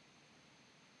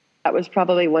 That was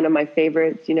probably one of my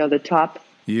favorites, the top,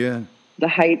 the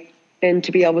height, and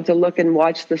to be able to look and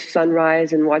watch the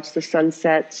sunrise and watch the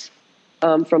sunsets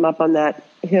from up on that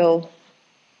hill.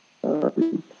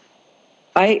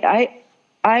 I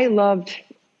loved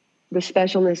the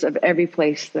specialness of every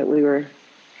place that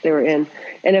they were in.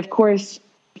 And of course,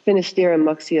 Finisterre and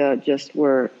Muxia just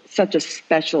were such a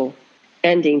special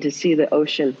ending to see the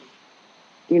ocean,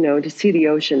 to see the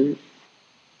ocean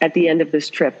at the end of this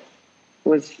trip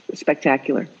was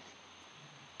spectacular.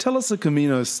 Tell us a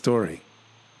Camino story.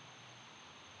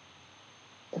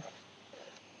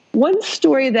 One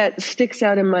story that sticks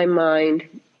out in my mind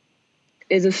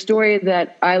is a story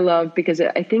that I love because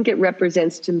I think it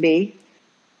represents to me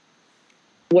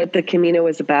what the Camino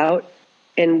is about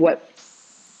and what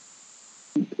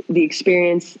the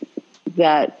experience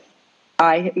that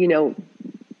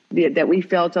that we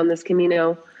felt on this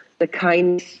Camino, the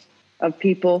kindness of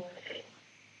people.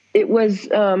 It was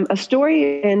a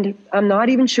story, and I'm not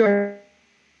even sure,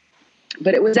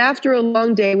 but it was after a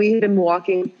long day. We had been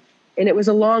walking, and it was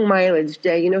a long mileage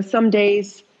day. Some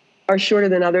days are shorter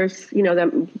than others.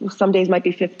 Some days might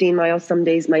be 15 miles, some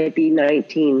days might be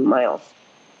 19 miles.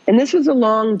 And this was a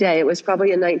long day. It was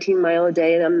probably a 19-mile a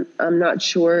day, and I'm not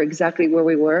sure exactly where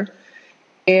we were.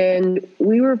 And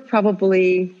we were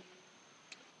probably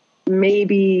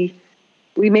maybe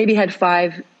had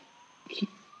 5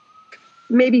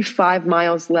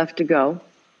 miles left to go.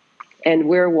 And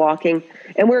we're walking,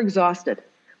 and we're exhausted.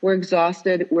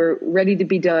 We're ready to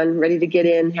be done, ready to get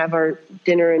in, have our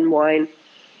dinner and wine.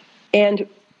 And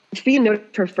Fia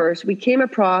noticed her first. We came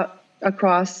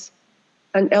across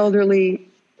an elderly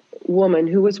woman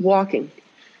who was walking,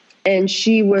 and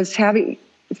Fia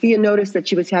noticed that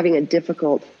she was having a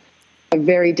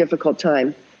very difficult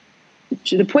time,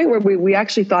 to the point where we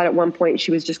actually thought at one point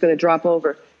she was just going to drop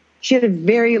over. She had a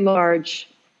very large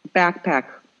backpack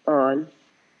on,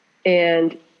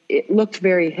 and it looked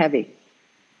very heavy,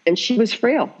 and she was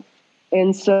frail.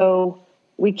 And so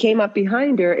we came up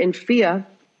behind her, and Fia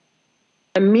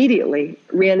immediately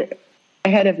ran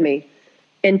ahead of me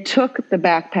and took the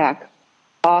backpack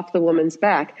off the woman's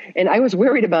back. And I was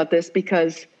worried about this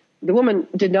because the woman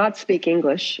did not speak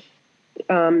English.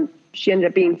 She ended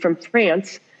up being from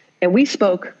France, and we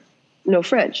spoke no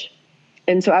French.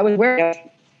 And so I was worried,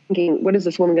 thinking, what is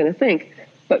this woman going to think?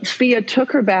 But Fia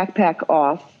took her backpack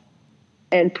off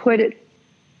and put it,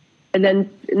 and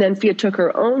then Fia took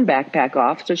her own backpack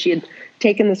off. So she had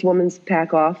taken this woman's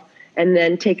pack off and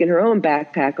then taken her own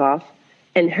backpack off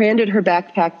and handed her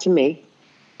backpack to me,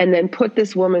 and then put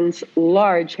this woman's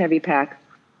large, heavy pack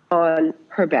on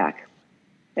her back.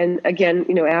 And again,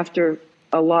 after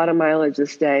a lot of mileage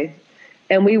this day,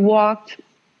 and we walked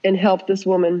and helped this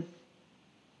woman,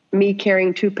 me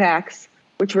carrying 2 packs,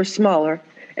 which were smaller,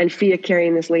 and Fia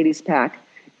carrying this lady's pack.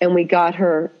 And we got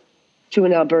her to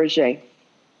an albergue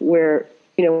where,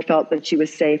 we felt that she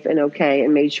was safe and okay,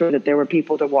 and made sure that there were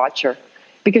people to watch her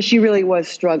because she really was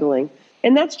struggling.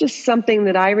 And that's just something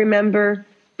that I remember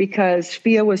because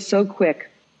Fia was so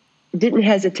quick, didn't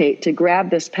hesitate to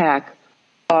grab this pack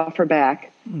off her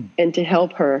back and to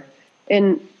help her.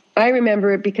 And I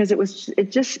remember it because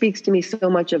it just speaks to me so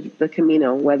much of the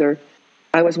Camino, whether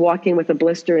I was walking with a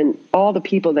blister and all the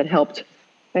people that helped.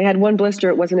 I had one blister,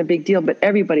 it wasn't a big deal, but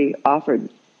everybody offered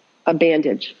a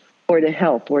bandage or to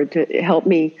help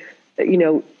me.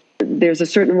 There's a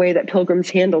certain way that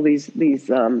pilgrims handle these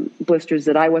blisters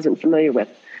that I wasn't familiar with.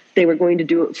 They were going to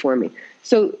do it for me.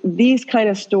 So these kind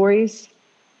of stories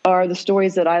are the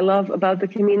stories that I love about the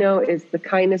Camino, is the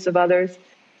kindness of others.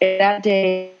 And that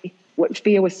day, what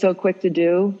Fia was so quick to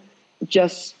do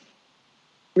just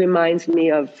reminds me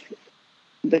of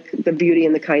the beauty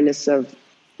and the kindness of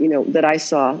that I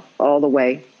saw all the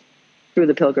way through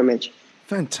the pilgrimage.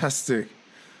 Fantastic.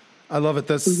 I love it.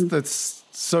 That's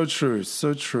so true,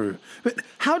 so true. But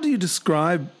how do you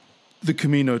describe the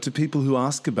Camino to people who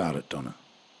ask about it, Donna?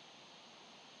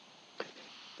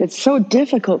 It's so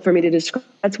difficult for me to describe.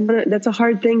 That's a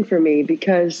hard thing for me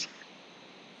because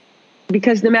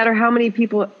no matter how many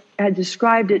people had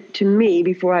described it to me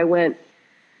before I went,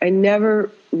 I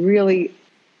never really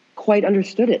quite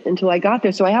understood it until I got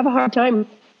there. So I have a hard time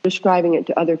describing it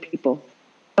to other people.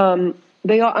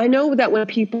 I know that when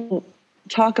people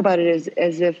talk about it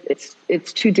as if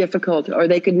it's too difficult, or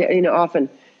they could, often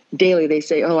daily they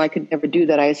say, "Oh, I could never do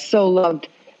that. I so loved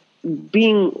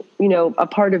being, a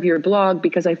part of your blog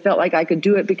because I felt like I could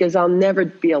do it because I'll never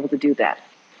be able to do that."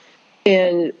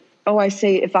 And I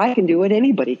say, if I can do it,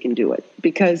 anybody can do it,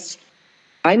 because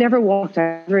I never walked.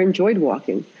 I never enjoyed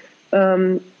walking.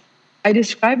 I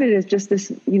describe it as just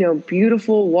this,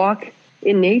 beautiful walk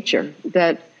in nature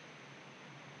that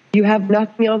you have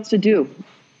nothing else to do.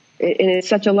 And it's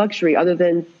such a luxury other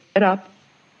than get up,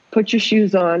 put your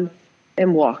shoes on,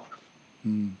 and walk.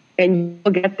 And you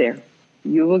will get there.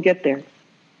 You will get there.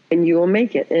 And you will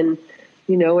make it. And,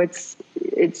 it's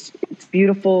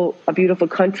beautiful, a beautiful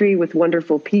country with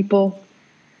wonderful people,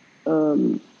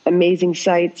 amazing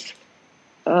sights.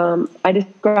 I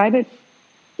describe it,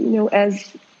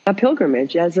 as a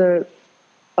pilgrimage, as a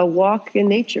walk in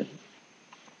nature.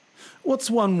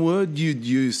 What's one word you'd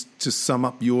use to sum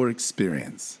up your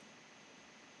experience?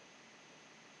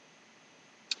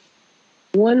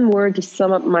 One word to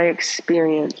sum up my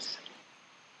experience.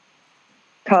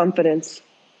 Confidence.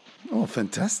 Oh,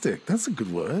 fantastic. That's a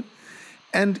good word.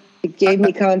 And it gave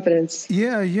me confidence.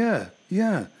 Yeah.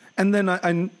 And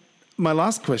then my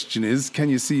last question is, can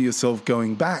you see yourself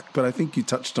going back? But I think you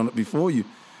touched on it before. You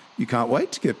can't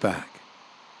wait to get back.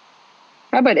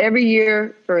 How about every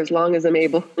year for as long as I'm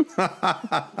able?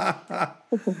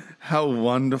 How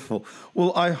wonderful.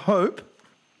 Well, I hope,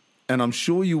 and I'm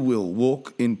sure you will,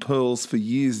 walk in pearls for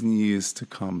years and years to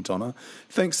come, Donna.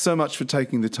 Thanks so much for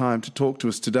taking the time to talk to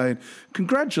us today. And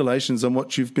congratulations on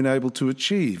what you've been able to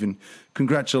achieve. And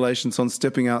congratulations on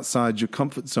stepping outside your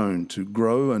comfort zone to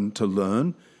grow and to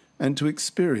learn and to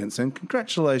experience. And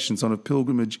congratulations on a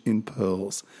pilgrimage in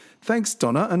pearls. Thanks,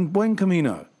 Donna, and buen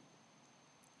camino.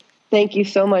 Thank you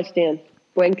so much, Dan.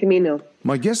 Buen camino.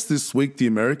 My guest this week, the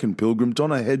American pilgrim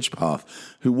Donna Hedgepath,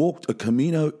 who walked a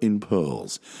Camino in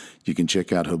Pearls. You can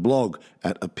check out her blog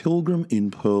at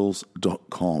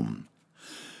apilgriminpearls.com.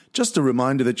 Just a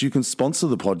reminder that you can sponsor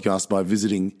the podcast by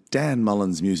visiting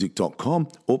danmullinsmusic.com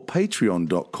or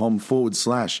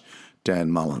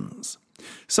patreon.com/Dan Mullins.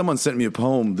 Someone sent me a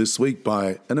poem this week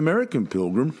by an American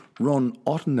pilgrim, Ron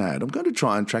Ottenad. I'm going to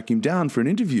try and track him down for an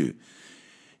interview.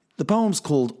 The poem's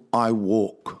called I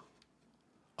Walk.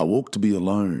 I walk to be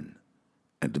alone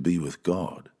and to be with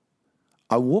God.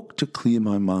 I walk to clear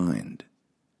my mind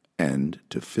and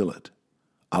to fill it.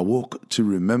 I walk to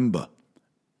remember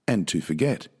and to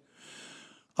forget.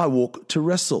 I walk to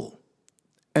wrestle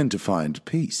and to find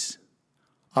peace.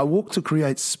 I walk to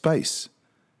create space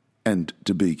and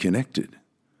to be connected.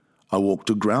 I walk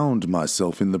to ground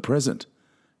myself in the present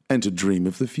and to dream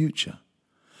of the future.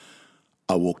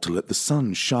 I walk to let the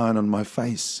sun shine on my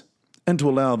face and to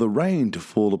allow the rain to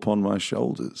fall upon my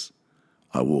shoulders.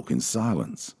 I walk in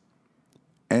silence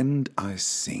and I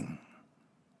sing.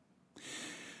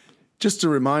 Just a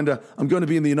reminder, I'm going to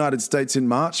be in the United States in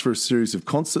March for a series of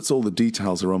concerts. All the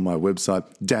details are on my website,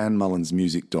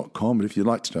 danmullinsmusic.com. And if you'd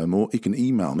like to know more, you can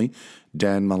email me,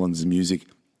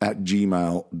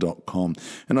 danmullinsmusic@gmail.com.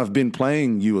 And I've been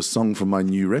playing you a song from my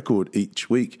new record each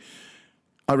week.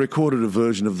 I recorded a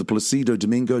version of the Placido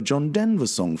Domingo John Denver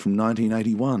song from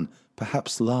 1981,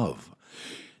 Perhaps Love.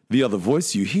 The other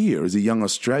voice you hear is a young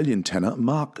Australian tenor,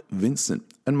 Mark Vincent.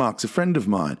 And Mark's a friend of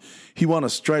mine. He won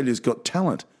Australia's Got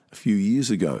Talent a few years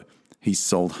ago. He's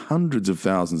sold hundreds of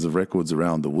thousands of records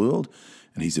around the world,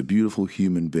 and he's a beautiful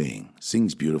human being.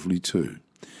 Sings beautifully too.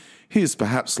 Here's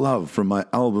Perhaps Love from my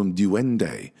album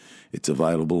Duende. It's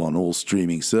available on all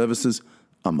streaming services.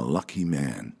 I'm a lucky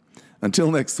man.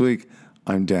 Until next week,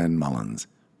 I'm Dan Mullins.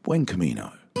 Buen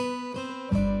camino.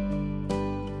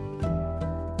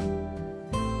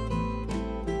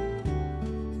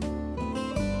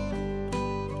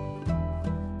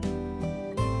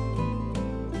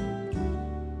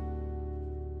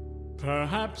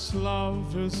 Perhaps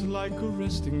love is like a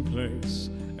resting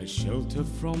place, a shelter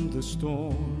from the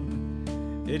storm.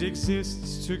 It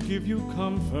exists to give you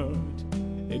comfort.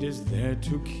 It is there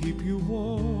to keep you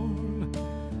warm.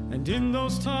 And in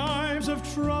those times of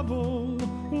trouble,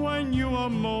 when you are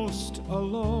most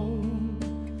alone,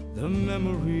 the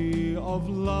memory of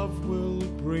love will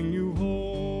bring you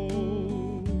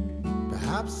home.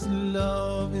 Perhaps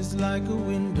love is like a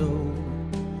window,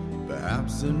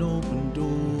 perhaps an open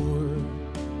door.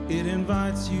 It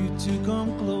invites you to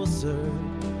come closer,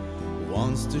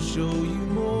 wants to show you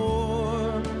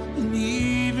more. And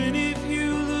even if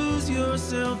you lose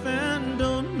yourself and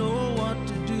don't know what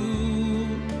to do,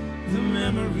 the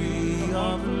memory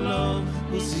of love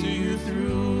will see you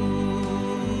through.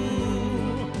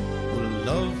 Well,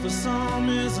 love for some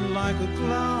is like a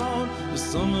cloud, for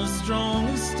some as strong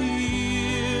as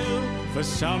steel. For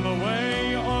some a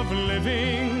way of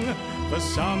living, for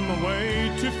some a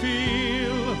way to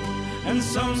feel. And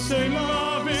some say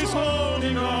love is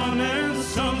holding on, and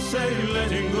some say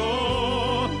letting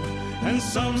go. And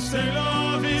some say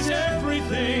love is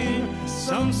everything,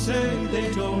 some say they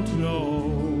don't know.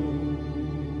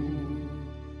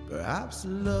 Perhaps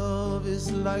love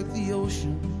is like the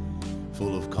ocean,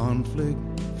 full of conflict,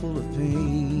 full of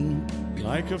pain.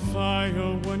 Like a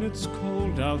fire when it's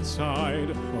cold outside,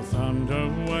 or thunder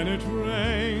when it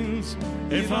rains.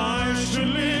 If I should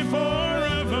live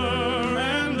forever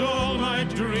and all my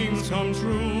dreams come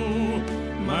true,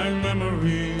 my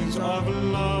memories of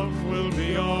love will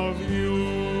be of you.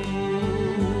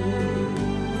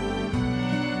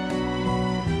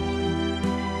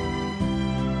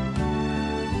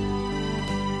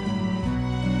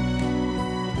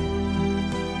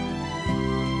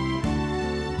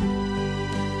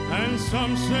 And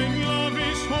some say love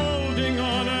is holding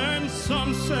on, and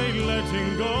some say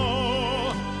letting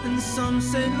go. And some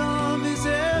say love is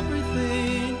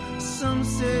everything, some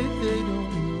say they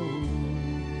don't know.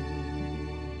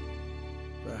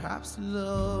 Perhaps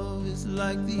love is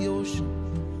like the ocean,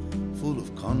 full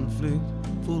of conflict,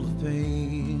 full of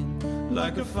pain.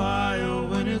 Like a fire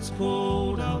when it's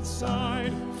cold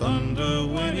outside, thunder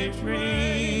when it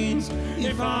rains.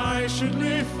 If I should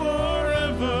live forever